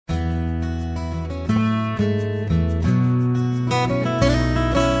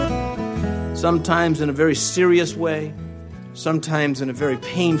Sometimes in a very serious way, sometimes in a very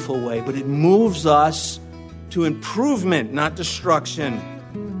painful way, but it moves us to improvement, not destruction.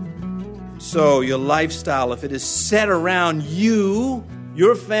 So your lifestyle, if it is set around you,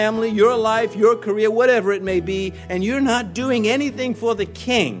 your family, your life, your career, whatever it may be, and you're not doing anything for the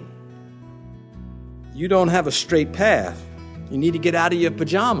King, you don't have a straight path. You need to get out of your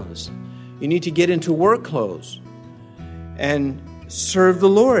pajamas. You need to get into work clothes and serve the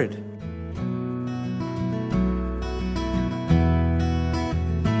Lord.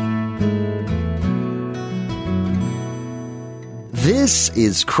 This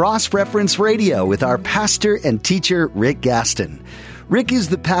is Cross Reference Radio with our pastor and teacher, Rick Gaston. Rick is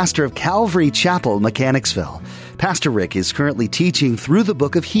the pastor of Calvary Chapel, Mechanicsville. Pastor Rick is currently teaching through the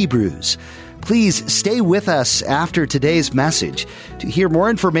book of Hebrews. Please stay with us after today's message to hear more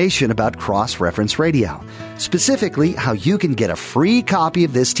information about Cross Reference Radio, specifically how you can get a free copy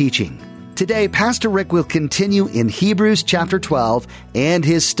of this teaching. Today, Pastor Rick will continue in Hebrews chapter 12 and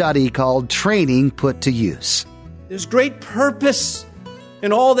his study called Training Put to Use. There's great purpose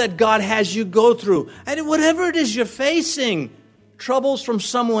in all that God has you go through. And whatever it is you're facing, troubles from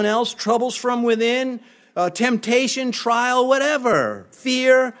someone else, troubles from within, temptation, trial, whatever,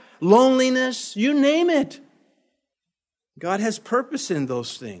 fear, loneliness, you name it. God has purpose in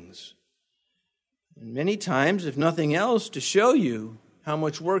those things. And many times, if nothing else, to show you how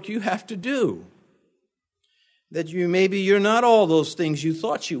much work you have to do. That maybe you're not all those things you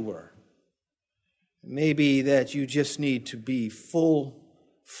thought you were. Maybe that you just need to be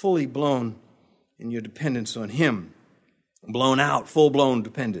fully blown in your dependence on Him. Blown out, full-blown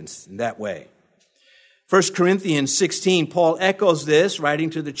dependence in that way. 1 Corinthians 16, Paul echoes this,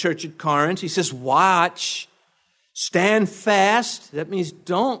 writing to the church at Corinth. He says, watch, stand fast. That means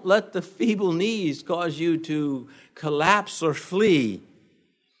don't let the feeble knees cause you to collapse or flee.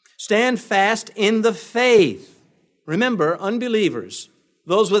 Stand fast in the faith. Remember, unbelievers,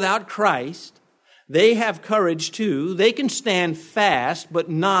 those without Christ, they have courage too. They can stand fast, but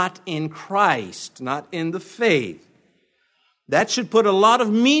not in Christ, not in the faith. That should put a lot of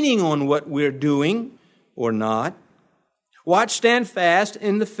meaning on what we're doing or not. Watch, stand fast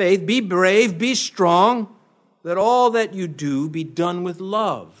in the faith. Be brave, be strong. Let all that you do be done with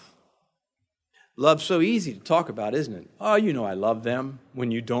love. Love's so easy to talk about, isn't it? Oh, you know I love them,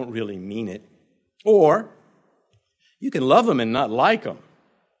 when you don't really mean it. Or you can love them and not like them.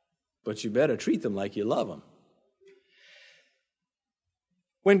 But you better treat them like you love them.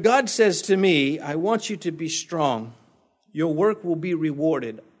 When God says to me, I want you to be strong, your work will be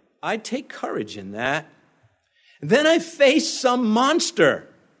rewarded, I take courage in that. Then I face some monster.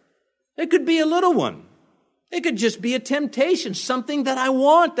 It could be a little one. It could just be a temptation, something that I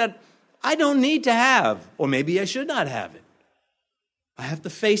want that I don't need to have, or maybe I should not have it. I have to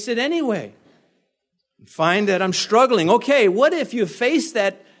face it anyway. Find that I'm struggling. Okay, what if you face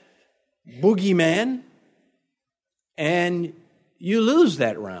that boogeyman and you lose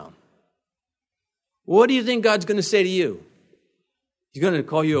that round? What do you think God's going to say to you? He's going to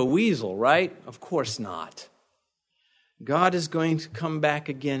call you a weasel, right? Of course not. God is going to come back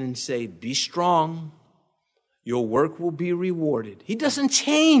again and say, be strong. Your work will be rewarded. He doesn't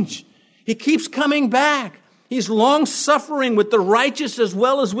change. He keeps coming back. He's long-suffering with the righteous as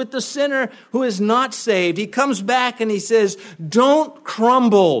well as with the sinner who is not saved. He comes back and he says, don't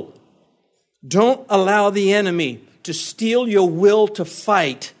crumble. Don't allow the enemy to steal your will to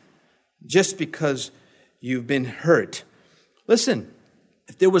fight just because you've been hurt. Listen,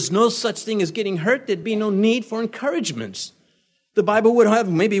 if there was no such thing as getting hurt, there'd be no need for encouragements. The Bible would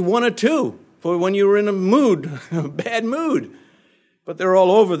have maybe one or two for when you were in a mood, a bad mood. But they're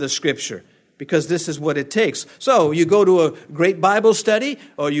all over the Scripture because this is what it takes. So you go to a great Bible study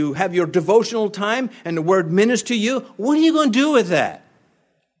or you have your devotional time and the Word ministers to you. What are you going to do with that?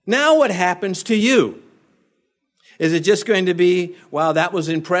 Now what happens to you? Is it just going to be, wow, that was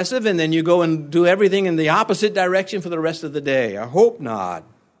impressive, and then you go and do everything in the opposite direction for the rest of the day? I hope not.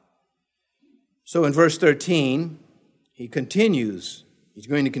 So in verse 13, he continues. He's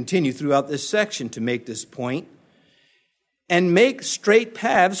going to continue throughout this section to make this point. And make straight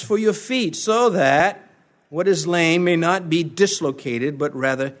paths for your feet, so that what is lame may not be dislocated, but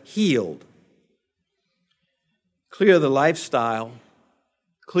rather healed. Clear the lifestyle.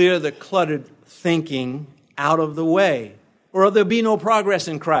 Clear the cluttered thinking out of the way, or there'll be no progress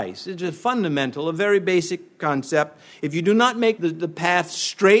in Christ. It's a fundamental, a very basic concept. If you do not make the path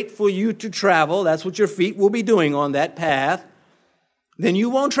straight for you to travel, that's what your feet will be doing on that path, then you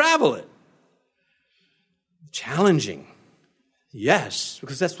won't travel it. Challenging. Yes,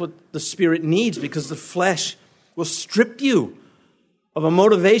 because that's what the Spirit needs, because the flesh will strip you of a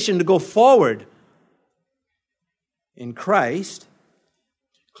motivation to go forward in Christ.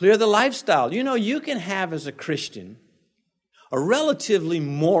 Clear the lifestyle. You know, you can have as a Christian a relatively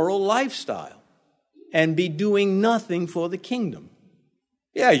moral lifestyle and be doing nothing for the kingdom.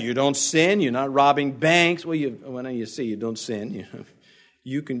 Yeah, you don't sin. You're not robbing banks. Well, when you say you don't sin,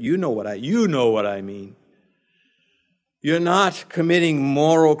 you know what I mean. You're not committing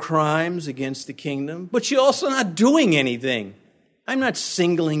moral crimes against the kingdom, but you're also not doing anything. I'm not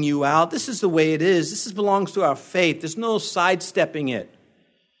singling you out. This is the way it is. This belongs to our faith. There's no sidestepping it.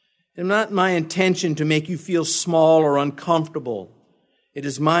 It's not my intention to make you feel small or uncomfortable. It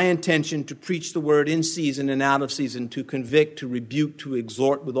is my intention to preach the word in season and out of season, to convict, to rebuke, to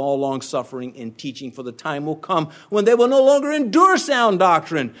exhort with all long-suffering and teaching, for the time will come when they will no longer endure sound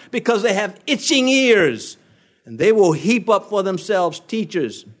doctrine because they have itching ears, and they will heap up for themselves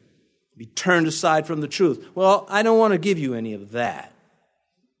teachers, be turned aside from the truth. Well, I don't want to give you any of that.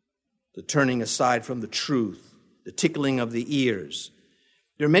 The turning aside from the truth, the tickling of the ears.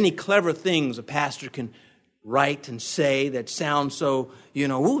 There are many clever things a pastor can write and say that sound so,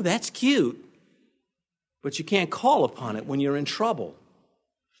 ooh, that's cute. But you can't call upon it when you're in trouble.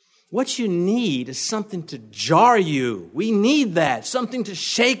 What you need is something to jar you. We need that. Something to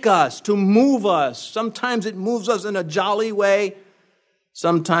shake us, to move us. Sometimes it moves us in a jolly way.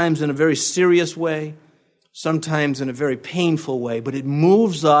 Sometimes in a very serious way. Sometimes in a very painful way. But it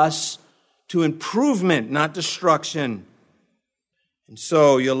moves us to improvement, not destruction. And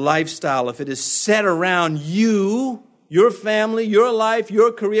so your lifestyle, if it is set around you, your family, your life,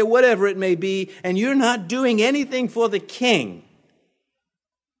 your career, whatever it may be, and you're not doing anything for the King,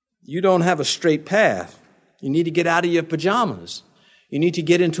 you don't have a straight path. You need to get out of your pajamas. You need to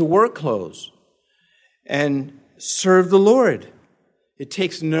get into work clothes and serve the Lord. It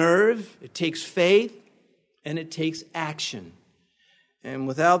takes nerve, it takes faith, and it takes action. And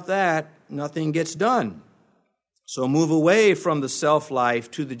without that, nothing gets done. So move away from the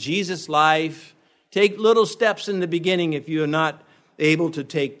self-life to the Jesus life. Take little steps in the beginning if you're not able to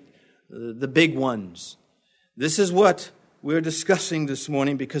take the big ones. This is what we're discussing this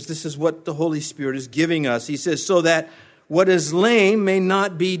morning, because this is what the Holy Spirit is giving us. He says, so that what is lame may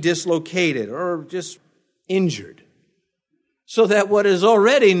not be dislocated or just injured. So that what is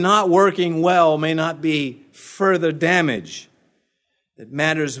already not working well may not be further damaged. That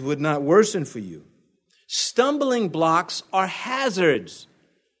matters would not worsen for you. Stumbling blocks are hazards.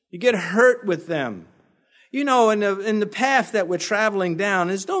 You get hurt with them. In the path that we're traveling down,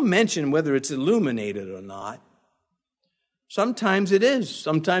 there's no mention whether it's illuminated or not. Sometimes it is.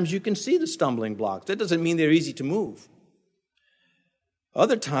 Sometimes you can see the stumbling blocks. That doesn't mean they're easy to move.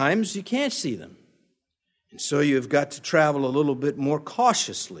 Other times you can't see them. And so you've got to travel a little bit more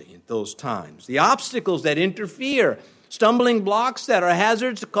cautiously at those times. The obstacles that interfere, stumbling blocks that are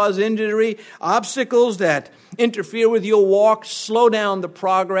hazards to cause injury, obstacles that interfere with your walk, slow down the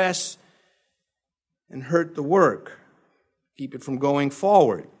progress and hurt the work. Keep it from going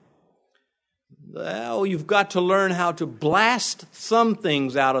forward. Well, you've got to learn how to blast some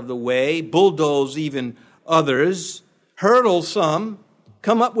things out of the way, bulldoze even others, hurdle some,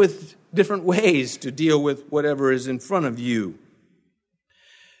 come up with different ways to deal with whatever is in front of you.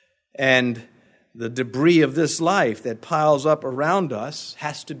 And the debris of this life that piles up around us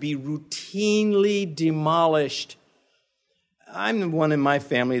has to be routinely demolished. I'm the one in my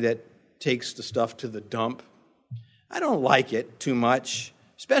family that takes the stuff to the dump. I don't like it too much,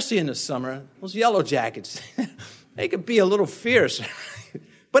 especially in the summer. Those yellow jackets, they could be a little fierce.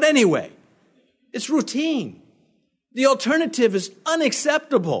 But anyway, it's routine. The alternative is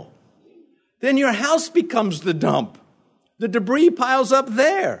unacceptable. Then your house becomes the dump. The debris piles up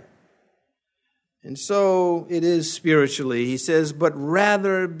there. And so it is spiritually. He says, but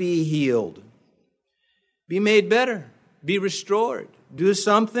rather be healed. Be made better. Be restored. Do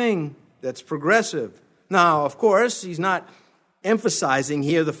something that's progressive. Now, of course, he's not emphasizing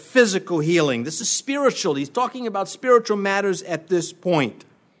here the physical healing. This is spiritual. He's talking about spiritual matters at this point.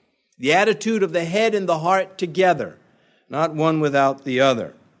 The attitude of the head and the heart together, not one without the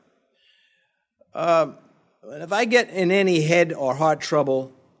other. If I get in any head or heart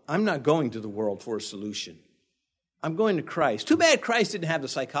trouble, I'm not going to the world for a solution. I'm going to Christ. Too bad Christ didn't have the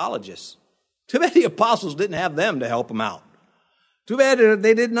psychologists. Too bad the apostles didn't have them to help him out. Too bad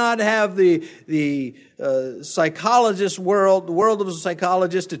they did not have the psychologist world, the world of the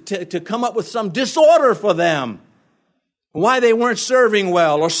psychologists to come up with some disorder for them. Why they weren't serving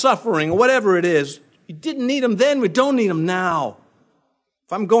well or suffering or whatever it is. We didn't need them then, we don't need them now.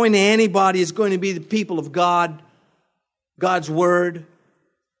 If I'm going to anybody, it's going to be the people of God. God's word,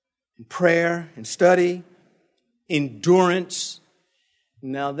 in prayer, in study, endurance.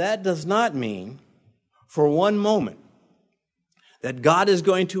 Now that does not mean for one moment that God is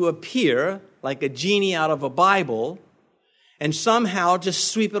going to appear like a genie out of a Bible and somehow just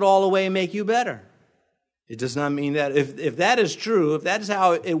sweep it all away and make you better. It does not mean that. If that is true, if that is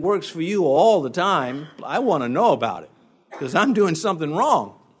how it works for you all the time, I want to know about it because I'm doing something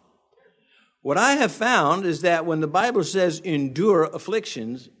wrong. What I have found is that when the Bible says endure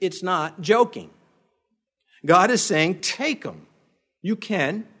afflictions, it's not joking. God is saying, take them. You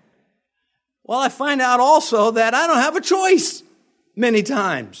can. Well, I find out also that I don't have a choice many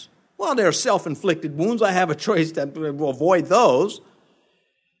times. Well, there are self-inflicted wounds. I have a choice to avoid those.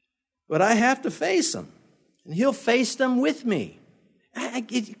 But I have to face them. And He'll face them with me.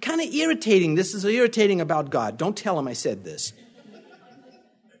 It's kind of irritating. This is irritating about God. Don't tell Him I said this.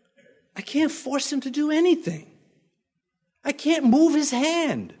 I can't force Him to do anything. I can't move His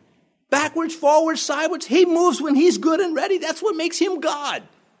hand. Backwards, forwards, sideways. He moves when He's good and ready. That's what makes Him God.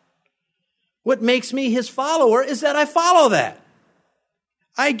 What makes me His follower is that I follow that.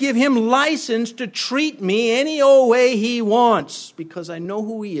 I give Him license to treat me any old way He wants because I know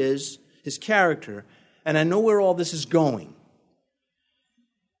who He is, His character, and I know where all this is going.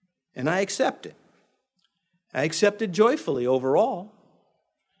 And I accept it. I accept it joyfully overall.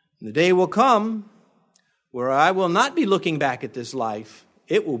 And the day will come where I will not be looking back at this life.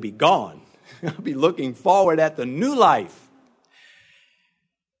 It will be gone. I'll be looking forward at the new life.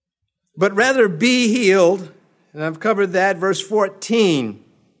 But rather be healed. And I've covered that. Verse 14.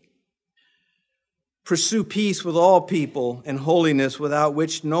 Pursue peace with all people and holiness without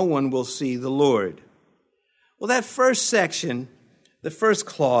which no one will see the Lord. Well, that first section, the first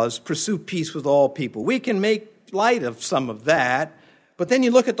clause, pursue peace with all people. We can make light of some of that. But then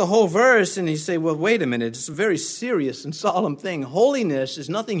you look at the whole verse and you say, well, wait a minute. It's a very serious and solemn thing. Holiness is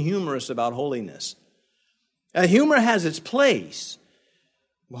nothing humorous about holiness. Humor has its place.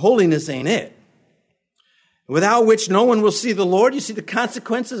 Holiness ain't it. Without which no one will see the Lord. You see the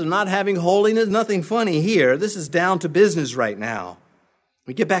consequences of not having holiness. Nothing funny here. This is down to business right now.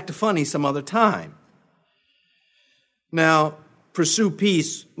 We get back to funny some other time. Now, pursue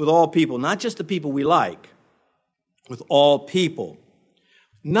peace with all people. Not just the people we like. With all people.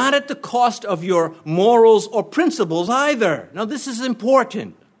 Not at the cost of your morals or principles either. Now, this is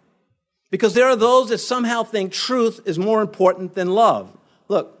important. Because there are those that somehow think truth is more important than love.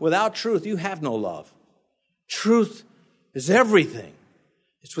 Look, without truth, you have no love. Truth is everything.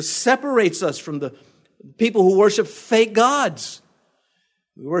 It's what separates us from the people who worship fake gods.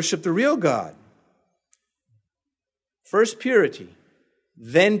 We worship the real God. First purity,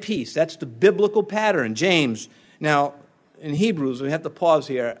 then peace. That's the biblical pattern. James. Now, in Hebrews, we have to pause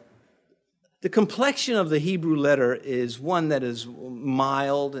here. The complexion of the Hebrew letter is one that is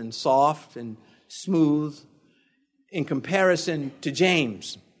mild and soft and smooth in comparison to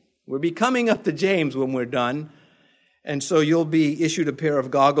James. We'll be coming up to James when we're done, and so you'll be issued a pair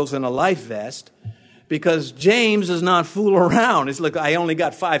of goggles and a life vest, because James does not fool around. It's like, I only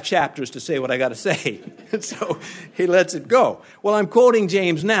got 5 chapters to say what I got to say, and so he lets it go. Well, I'm quoting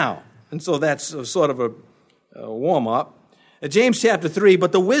James now, and so that's sort of a warm-up. James chapter 3,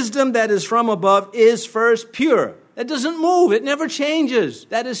 but the wisdom that is from above is first pure. That doesn't move. It never changes.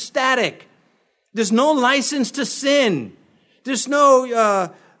 That is static. There's no license to sin. There's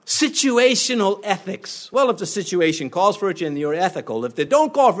no situational ethics. Well, if the situation calls for it, you're ethical. If they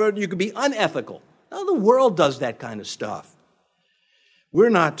don't call for it, you could be unethical. Now, the world does that kind of stuff. We're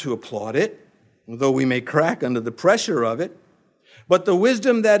not to applaud it, though we may crack under the pressure of it. But the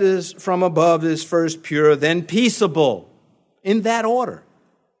wisdom that is from above is first pure, then peaceable. In that order.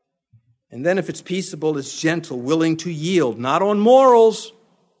 And then if it's peaceable, it's gentle, willing to yield, not on morals,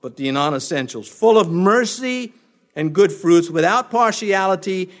 but the non-essentials, full of mercy and good fruits, without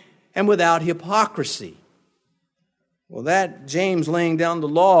partiality and without hypocrisy. Well, that James laying down the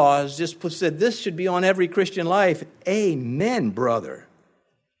law has just said this should be on every Christian life. Amen, brother.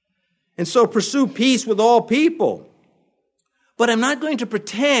 And so pursue peace with all people. But I'm not going to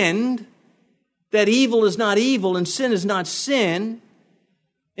pretend that evil is not evil and sin is not sin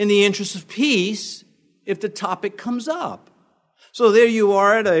in the interest of peace if the topic comes up. So there you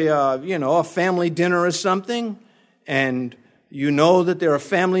are at a family dinner or something, and you know that there are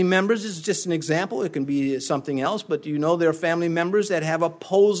family members. This is just an example. It can be something else, but you know there are family members that have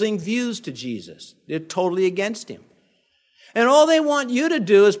opposing views to Jesus. They're totally against Him. And all they want you to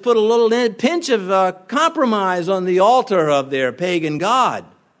do is put a little pinch of compromise on the altar of their pagan god.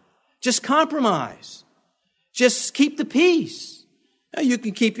 Just compromise. Just keep the peace. Now, you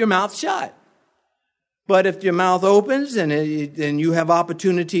can keep your mouth shut. But if your mouth opens and you have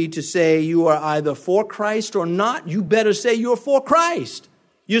opportunity to say you are either for Christ or not, you better say you're for Christ.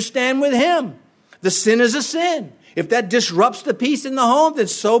 You stand with Him. The sin is a sin. If that disrupts the peace in the home, then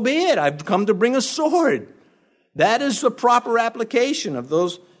so be it. I've come to bring a sword. That is the proper application of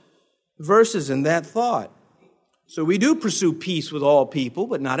those verses and that thought. So we do pursue peace with all people,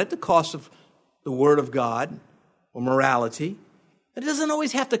 but not at the cost of the Word of God or morality. It doesn't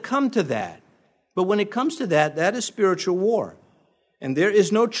always have to come to that. But when it comes to that, that is spiritual war. And there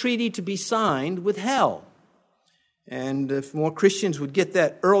is no treaty to be signed with hell. And if more Christians would get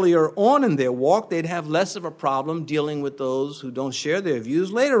that earlier on in their walk, they'd have less of a problem dealing with those who don't share their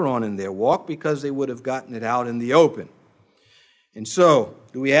views later on in their walk, because they would have gotten it out in the open. And so,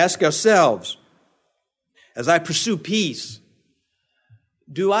 do we ask ourselves, as I pursue peace,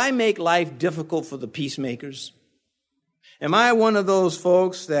 do I make life difficult for the peacemakers? Am I one of those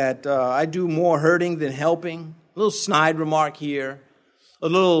folks that I do more hurting than helping? A little snide remark here, a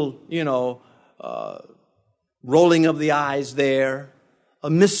little, rolling of the eyes there, a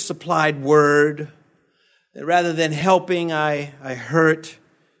misapplied word. Rather than helping, I hurt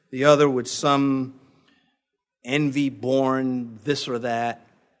the other with some envy-born this or that.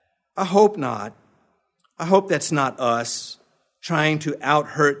 I hope not. I hope that's not us trying to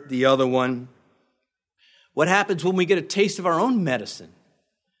out-hurt the other one. What happens when we get a taste of our own medicine?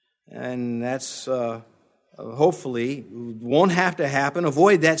 And that's hopefully won't have to happen.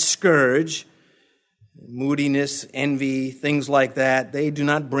 Avoid that scourge. Moodiness, envy, things like that, they do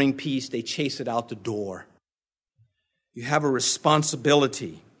not bring peace. They chase it out the door. You have a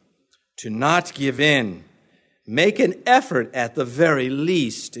responsibility to not give in. Make an effort at the very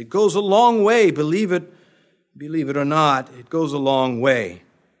least. It goes a long way, believe it or not, it goes a long way.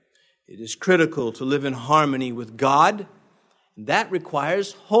 It is critical to live in harmony with God, and that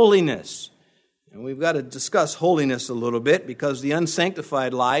requires holiness. And we've got to discuss holiness a little bit, because the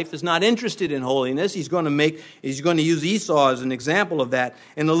unsanctified life is not interested in holiness. He's going to use Esau as an example of that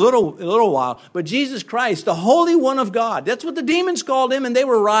in a little while. But Jesus Christ, the Holy One of God, that's what the demons called him, and they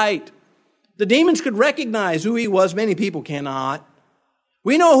were right. The demons could recognize who he was. Many people cannot.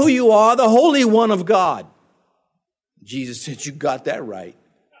 We know who you are, the Holy One of God. Jesus said, you got that right.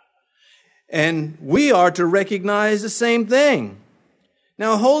 And we are to recognize the same thing.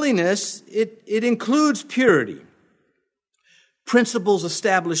 Now, holiness, it includes purity, principles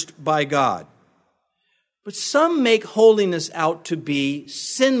established by God. But some make holiness out to be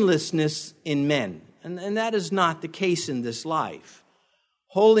sinlessness in men, and that is not the case in this life.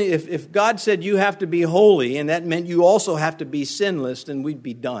 Holy, if God said you have to be holy, and that meant you also have to be sinless, then we'd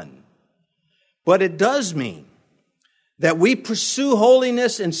be done. But it does mean that we pursue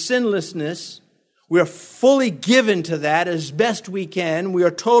holiness and sinlessness. We are fully given to that as best we can. We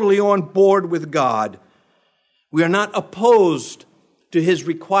are totally on board with God. We are not opposed to His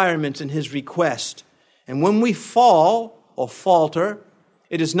requirements and His request. And when we fall or falter,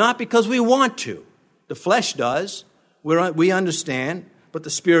 it is not because we want to. The flesh does. We understand, but the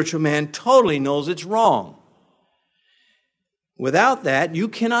spiritual man totally knows it's wrong. Without that, you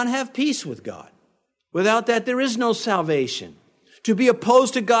cannot have peace with God. Without that, there is no salvation. To be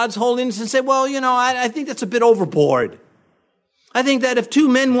opposed to God's holiness and say, well, I think that's a bit overboard. I think that if two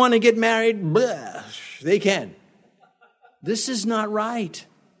men want to get married, they can. This is not right.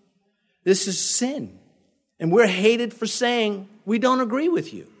 This is sin. And we're hated for saying we don't agree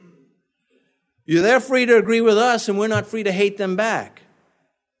with you. They're free to agree with us, and we're not free to hate them back.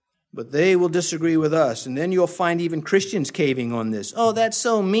 But they will disagree with us. And then you'll find even Christians caving on this. Oh, that's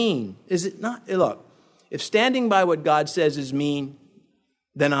so mean. Is it not? Look. If standing by what God says is mean,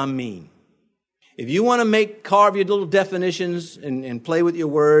 then I'm mean. If you want to carve your little definitions and play with your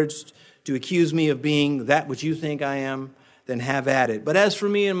words to accuse me of being that which you think I am, then have at it. But as for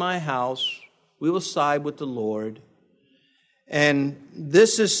me and my house, we will side with the Lord. And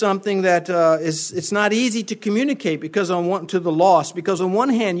this is something that it's not easy to communicate to the lost, because on one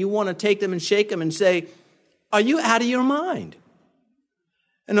hand, you want to take them and shake them and say, are you out of your mind?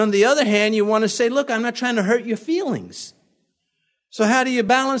 And on the other hand, you want to say, look, I'm not trying to hurt your feelings. So how do you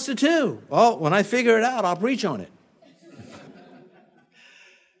balance the two? Well, when I figure it out, I'll preach on it.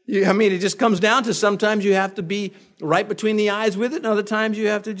 It just comes down to sometimes you have to be right between the eyes with it, and other times you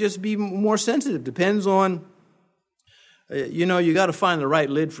have to just be more sensitive. Depends on, you got to find the right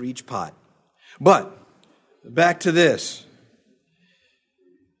lid for each pot. But back to this.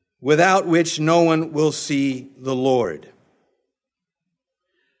 Without which no one will see the Lord.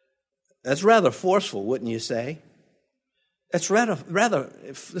 That's rather forceful, wouldn't you say? That's rather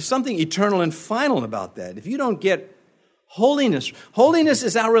there's something eternal and final about that. If you don't get Holiness. Holiness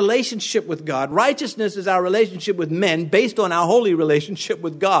is our relationship with God. Righteousness is our relationship with men based on our holy relationship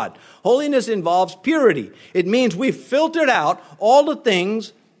with God. Holiness involves purity. It means we've filtered out all the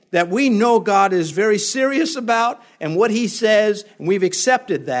things that we know God is very serious about and what He says, and we've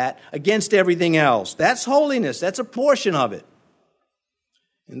accepted that against everything else. That's holiness. That's a portion of it.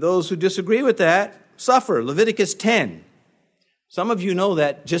 And those who disagree with that suffer. Leviticus 10. Some of you know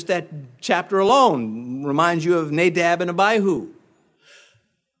that just that chapter alone reminds you of Nadab and Abihu.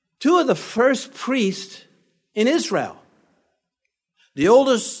 Two of the first priests in Israel.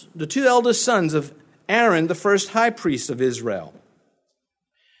 The two eldest sons of Aaron, the first high priest of Israel.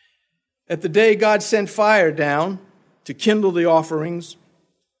 At the day God sent fire down to kindle the offerings,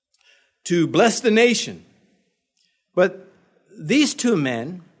 to bless the nation. But these two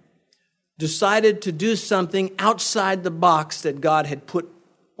men decided to do something outside the box that God had put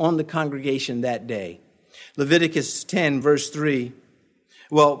on the congregation that day. Leviticus 10, verse 3.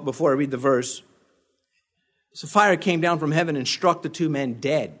 Well, before I read the verse, so fire came down from heaven and struck the two men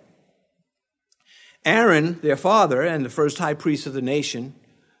dead. Aaron, their father, and the first high priest of the nation,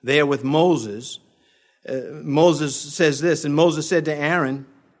 there with Moses, Moses says this, and Moses said to Aaron,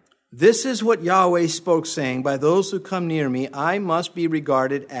 "This is what Yahweh spoke, saying, by those who come near me, I must be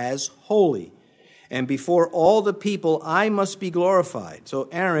regarded as holy. And before all the people, I must be glorified." So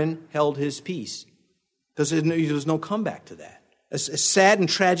Aaron held his peace because there was no comeback to that. As sad and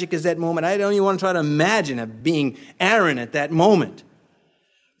tragic as that moment, I don't even want to try to imagine it being Aaron at that moment.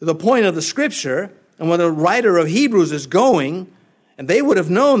 The point of the scripture and where the writer of Hebrews is going, and they would have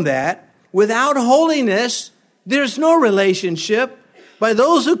known that, without holiness, there's no relationship. By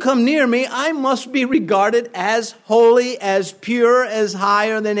those who come near me, I must be regarded as holy, as pure, as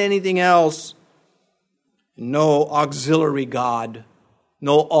higher than anything else. No auxiliary God,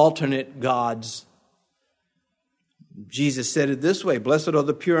 no alternate gods. Jesus said it this way, "Blessed are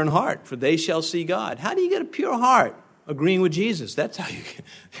the pure in heart, for they shall see God." How do you get a pure heart? Agreeing with Jesus. That's how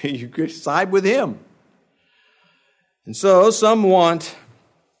you side with Him. And so some want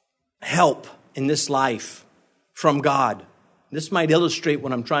help in this life from God. This might illustrate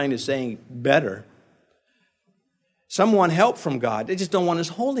what I'm trying to say better. Some want help from God. They just don't want His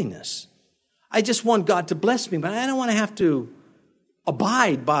holiness. I just want God to bless me, but I don't want to have to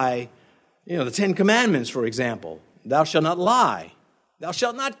abide by, the 10 Commandments, for example. Thou shalt not lie. Thou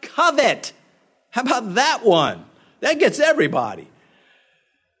shalt not covet. How about that one? That gets everybody.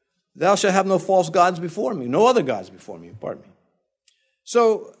 Thou shalt have no false gods before me. No other gods before me, pardon me.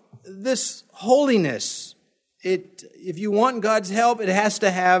 So this holiness, if you want God's help, it has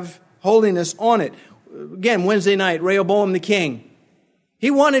to have holiness on it. Again, Wednesday night, Rehoboam the king,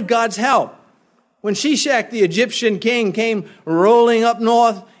 he wanted God's help. When Shishak, the Egyptian king, came rolling up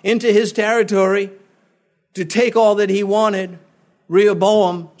north into his territory to take all that he wanted,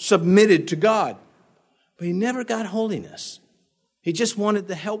 Rehoboam submitted to God. But he never got holiness. He just wanted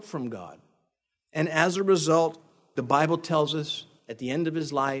the help from God. And as a result, the Bible tells us at the end of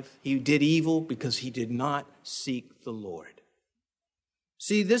his life, he did evil because he did not seek the Lord.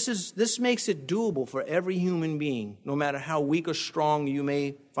 See, this makes it doable for every human being, no matter how weak or strong you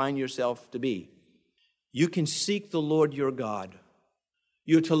may find yourself to be. You can seek the Lord your God.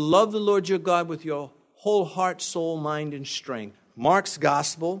 You're to love the Lord your God with your whole heart, soul, mind, and strength. Mark's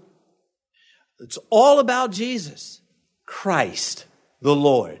gospel, it's all about Jesus, Christ, the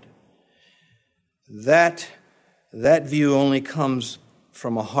Lord. That view only comes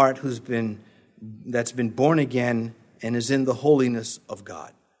from a heart that's been born again and is in the holiness of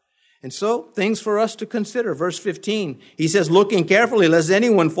God. And so, things for us to consider. Verse 15, he says, "Looking carefully, lest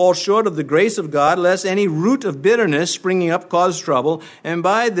anyone fall short of the grace of God, lest any root of bitterness springing up cause trouble, and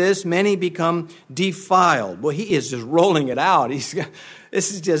by this many become defiled." Well, he is just rolling it out.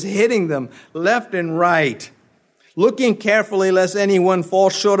 This is just hitting them left and right. Looking carefully, lest anyone fall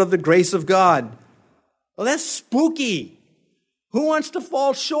short of the grace of God. Well, that's spooky. Who wants to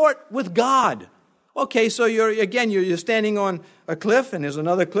fall short with God? Okay, so you're standing on a cliff, and there's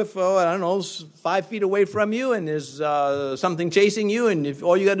another cliff, 5 feet away from you, and there's something chasing you, and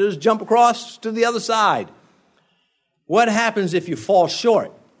all you got to do is jump across to the other side. What happens if you fall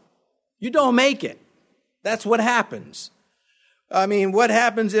short? You don't make it. That's what happens. I mean, what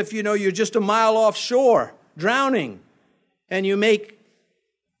happens if, you're just a mile offshore, drowning, and you make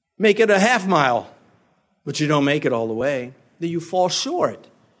it a half mile, but you don't make it all the way? Then you fall short.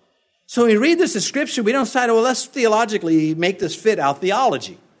 So when we read this in Scripture, we don't say, well, let's theologically make this fit our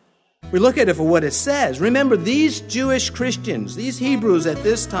theology. We look at it for what it says. Remember, these Jewish Christians, these Hebrews at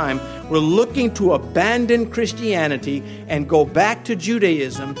this time, were looking to abandon Christianity and go back to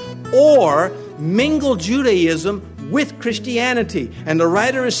Judaism or mingle Judaism with Christianity. And the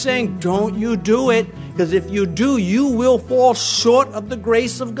writer is saying, don't you do it, because if you do, you will fall short of the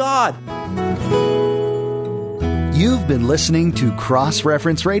grace of God. You've been listening to Cross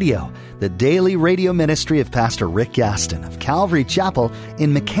Reference Radio, the daily radio ministry of Pastor Rick Gaston of Calvary Chapel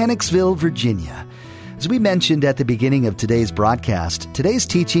in Mechanicsville, Virginia. As we mentioned at the beginning of today's broadcast, today's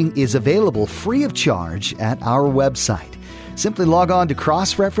teaching is available free of charge at our website. Simply log on to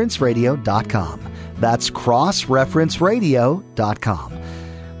crossreferenceradio.com. That's crossreferenceradio.com.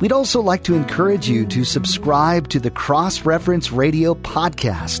 We'd also like to encourage you to subscribe to the Cross Reference Radio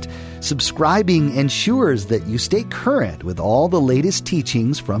podcast. Subscribing ensures that you stay current with all the latest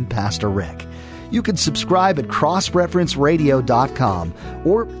teachings from Pastor Rick. You can subscribe at crossreferenceradio.com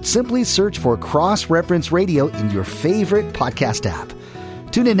or simply search for Cross Reference Radio in your favorite podcast app.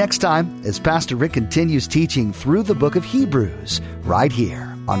 Tune in next time as Pastor Rick continues teaching through the book of Hebrews right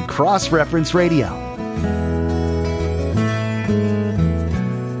here on Cross Reference Radio.